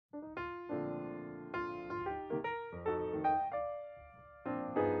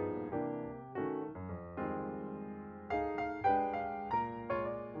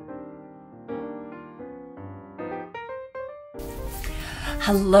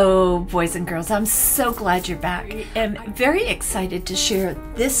Hello, boys and girls. I'm so glad you're back. I'm very excited to share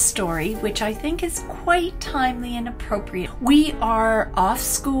this story, which I think is quite timely and appropriate. We are off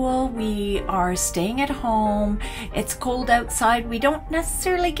school. We are staying at home. It's cold outside. We don't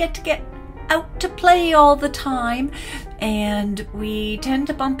necessarily get out to play all the time, and we tend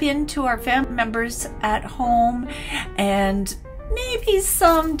to bump into our family members at home, and maybe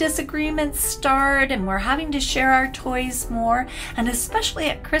some disagreements start, and we're having to share our toys more. And especially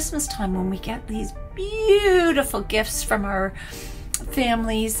at Christmas time, when we get these beautiful gifts from our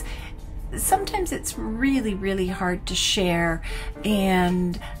families, sometimes it's really, really hard to share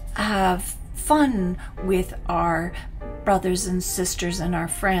and have fun with our brothers and sisters and our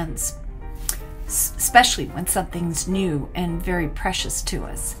friends, especially when something's new and very precious to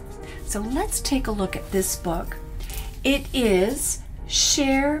us. So let's take a look at this book. It is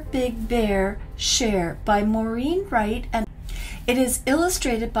Share Big Bear, Share by Maureen Wright, and it is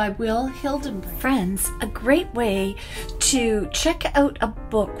illustrated by Hillenbrand. Friends, a great way to check out a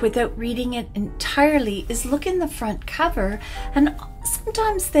book without reading it entirely is look in the front cover, and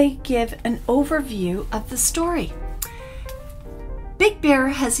sometimes they give an overview of the story. Big Bear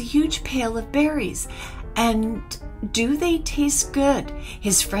has a huge pail of berries, and do they taste good?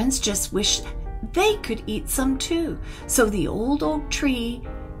 His friends just wish they could eat some too. So the old oak tree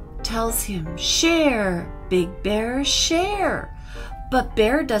tells him, "Share, Big Bear, share." But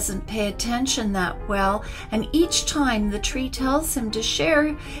Bear doesn't pay attention that well, and each time the tree tells him to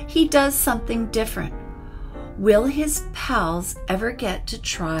share, he does something different. Will his pals ever get to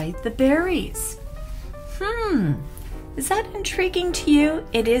try the berries? Is that intriguing to you?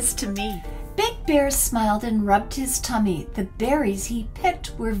 It is to me. Big Bear smiled and rubbed his tummy. The berries he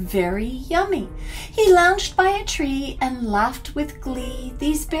picked were very yummy. He lounged by a tree and laughed with glee.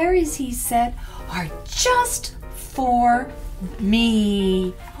 "These berries," he said, "are just for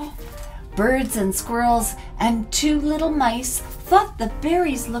me." Birds and squirrels and two little mice thought the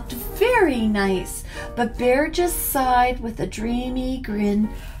berries looked very nice, but Bear just sighed with a dreamy grin,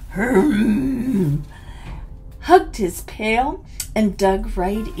 hugged his pail, and dug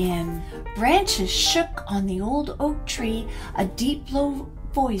right in. Branches shook on the old oak tree. A deep, low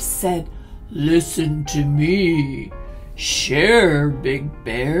voice said, "Listen to me. Share, Big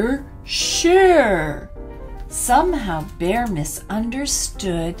Bear, share." Somehow Bear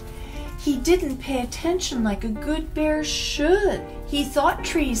misunderstood. He didn't pay attention like a good bear should. He thought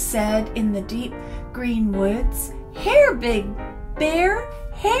trees said in the deep green woods, "Hair, Big Bear,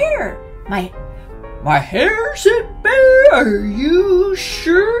 hair." My hair," said Bear, "are you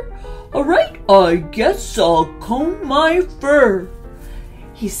sure? All right, I guess I'll comb my fur."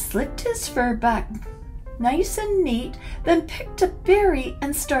 He slicked his fur back nice and neat, then picked a berry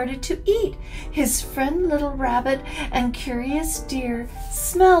and started to eat. His friend Little Rabbit and Curious Deer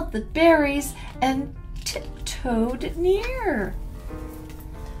smelled the berries and tiptoed near.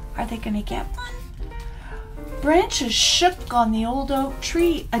 Are they going to get one? Branches shook on the old oak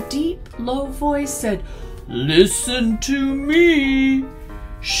tree. A deep, low voice said, "Listen to me.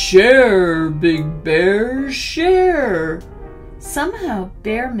 Share, Big Bear, share." Somehow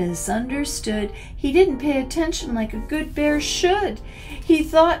Bear misunderstood. He didn't pay attention like a good bear should. He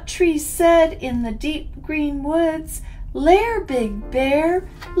thought trees said in the deep green woods, "Lair, Big Bear,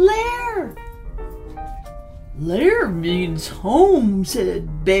 lair." "Lair means home,"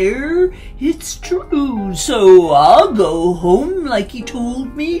 said Bear. "It's true, so I'll go home like he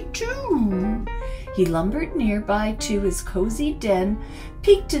told me to." He lumbered nearby to his cozy den,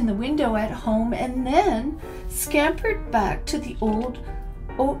 peeked in the window at home, and then scampered back to the old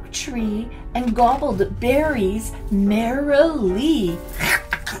oak tree and gobbled berries merrily.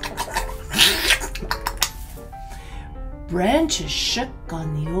 Branches shook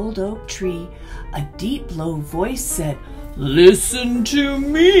on the old oak tree. A deep, low voice said, "Listen to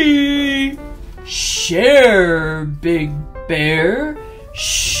me. Share, Big Bear,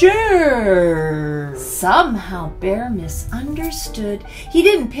 share." Somehow Bear misunderstood. He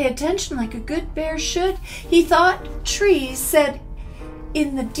didn't pay attention like a good bear should. He thought trees said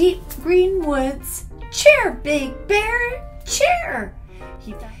in the deep green woods, "Chair, Big Bear, chair."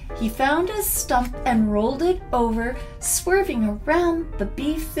 He found a stump and rolled it over, swerving around the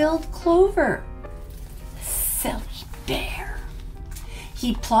bee-filled clover. Silly bear.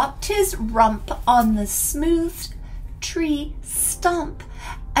 He plopped his rump on the smooth tree stump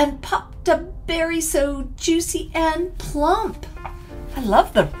and popped a berry so juicy and plump. I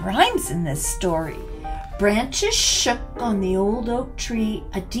love the rhymes in this story. Branches shook on the old oak tree.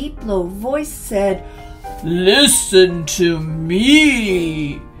 A deep, low voice said, "Listen to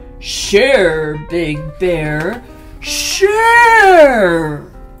me. Share, Big Bear, share."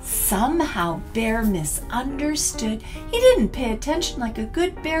 how Bear misunderstood. He didn't pay attention like a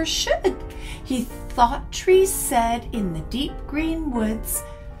good bear should. He thought Tree said in the deep green woods,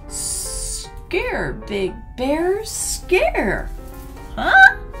 "Scare, Big Bear, scare."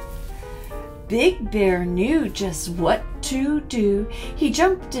 Huh? Big Bear knew just what to do. He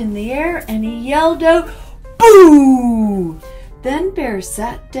jumped in the air and he yelled out, "Boo!" Then Bear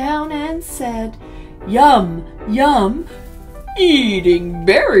sat down and said, "Yum, yum, eating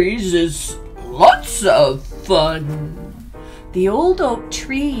berries is lots of fun." The old oak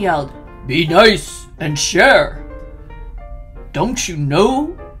tree yelled, "Be nice and share. Don't you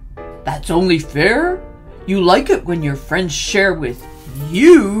know that's only fair? You like it when your friends share with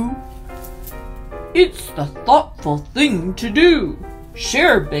you. It's the thoughtful thing to do.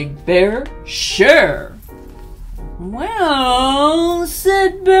 Share, Big Bear, share." "Well,"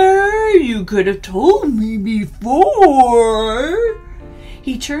 said Bear, "you could have told me before."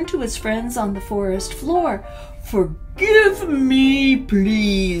 He turned to his friends on the forest floor. "Forgive me,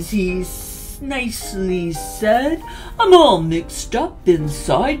 please," he nicely said. "I'm all mixed up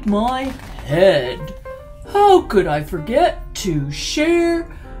inside my head. How could I forget to share?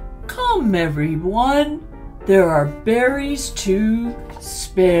 Come, everyone, there are berries to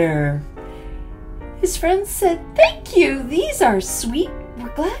spare." His friends said, "Thank you, these are sweet.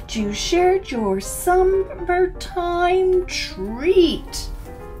 We're glad you shared your summertime treat."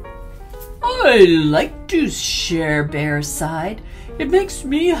 "I like to share," Bear sighed. "It makes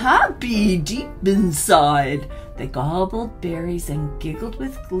me happy deep inside." They gobbled berries and giggled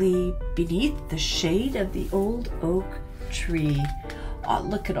with glee beneath the shade of the old oak tree. Oh,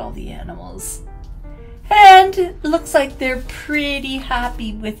 look at all the animals. And it looks like they're pretty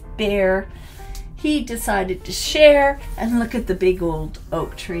happy with Bear. He decided to share, and look at the big old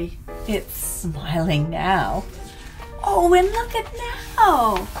oak tree. It's smiling now. Oh, and look at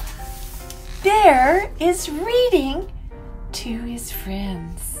now. Bear is reading to his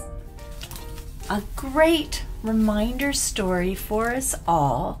friends. A great reminder story for us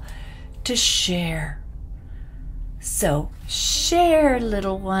all to share. So share,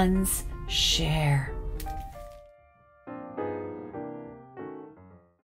 little ones, share.